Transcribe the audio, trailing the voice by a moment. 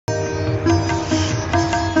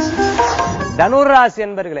தனுராசி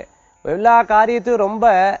என்பர்களே, எல்லா காரியத்தையும் ரொம்ப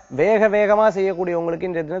வேகமா செய்யக்கூடிய உங்களுக்கு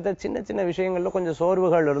இந்த தினத்தை சின்ன சின்ன விஷயங்கள்ல கொஞ்சம்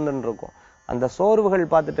சோர்வுகள் இருந்துட்டு இருக்கும். அந்த சோர்வுகள்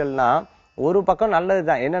பார்த்துட்டேன்னா ஒரு பக்கம்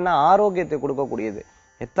நல்லதுதான், என்னன்னா ஆரோக்கியத்தை கொடுக்கக்கூடியது.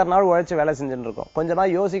 எத்தனை நாள் உழைச்சு வேலை செஞ்சுட்டு இருக்கோம், கொஞ்ச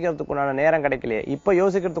நாள் யோசிக்கிறதுக்குண்டான நேரம் கிடைக்கலையே, இப்ப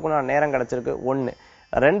யோசிக்கிறதுக்குண்டான நேரம் கிடைச்சிருக்கு. ஒண்ணு.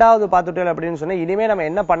 ரெண்டாவது பார்த்துட்டேன் அப்படின்னு சொன்னா இனிமே நம்ம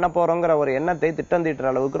என்ன பண்ண போறோங்கிற ஒரு எண்ணத்தை திட்டம் தீட்டுற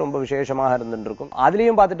அளவுக்கு ரொம்ப விசேஷமாக இருந்துட்டு இருக்கும்.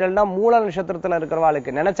 அதுலயும் பார்த்துட்டேன்னா மூல நட்சத்திரத்துல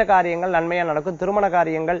இருக்கிறவாளுக்கு நினைச்ச காரியங்கள் நன்மையா நடக்கும். திருமண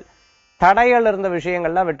காரியங்கள் தடைகள் இருந்த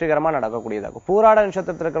விஷயங்கள்லாம் வெற்றிகரமா நடக்கக்கூடியதாகும். பூராட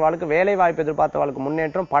நட்சத்திரத்தில் இருக்கிறவாளுக்கு வேலை வாய்ப்பு எதிர்பார்த்தவாளுக்கு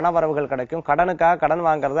முன்னேற்றம், பண வரவுகள் கிடைக்கும். கடனுக்காக கடன்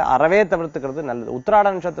வாங்குறத அறவே தவிர்த்துக்கிறது நல்லது.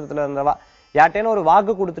 உத்திராட நட்சத்திரத்துல இருந்தவா யார்ட்டேன்னு ஒரு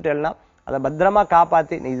வாக்கு கொடுத்துட்டேன்னா அதை பத்திரமா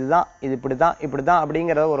காப்பாத்தி இதுதான் இது இப்படிதான்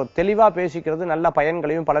அப்படிங்கிறத ஒரு தெளிவா பேசிக்கிறது நல்ல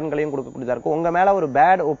பயன்களையும் பலன்களையும் கொடுக்கக்கூடியதா இருக்கும். உங்க மேல ஒரு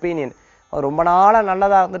பேட் ஒப்பீனியன், ரொம்ப நாளா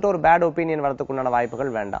நல்லதா இருந்துட்டு ஒரு பேட் ஒப்பீனியன் வரதுக்குண்டான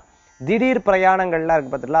வாய்ப்புகள் வேண்டாம். திடீர் பிரயாணங்கள்லாம்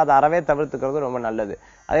இருக்கு பார்த்தீங்களா, அதை அறவே தவிர்த்துக்கிறது ரொம்ப நல்லது.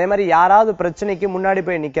 அதே மாதிரி யாராவது பிரச்சனைக்கு முன்னாடி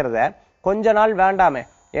போய் நிக்கிறத கொஞ்ச நாள் வேண்டாமே,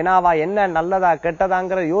 ஏன்னா அவ என்ன நல்லதா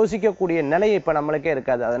கெட்டதாங்கிற யோசிக்கக்கூடிய நிலை இப்ப நம்மளுக்கே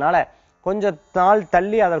இருக்காது. அதனால கொஞ்ச நாள்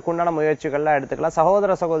தள்ளி அதற்குண்டான முயற்சிகள்லாம் எடுத்துக்கலாம்.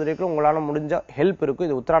 சகோதர சகோதரிக்கு உங்களால முடிஞ்ச ஹெல்ப் இருக்கும்.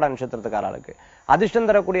 இது உத்திராட நட்சத்திரத்துக்காரர்களுக்கு. அதிர்ஷ்டம்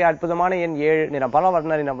தரக்கூடிய அற்புதமான எண் 7, நிறம் பல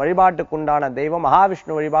வர்ண நிறம். வழிபாட்டுக்குண்டான தெய்வம்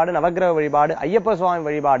மகாவிஷ்ணு வழிபாடு, நவக்கிரக வழிபாடு, ஐயப்ப சுவாமி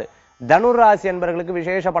வழிபாடு தனுராசி என்பவர்களுக்கு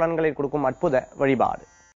விசேஷ பலன்களை கொடுக்கும் அற்புத வழிபாடு.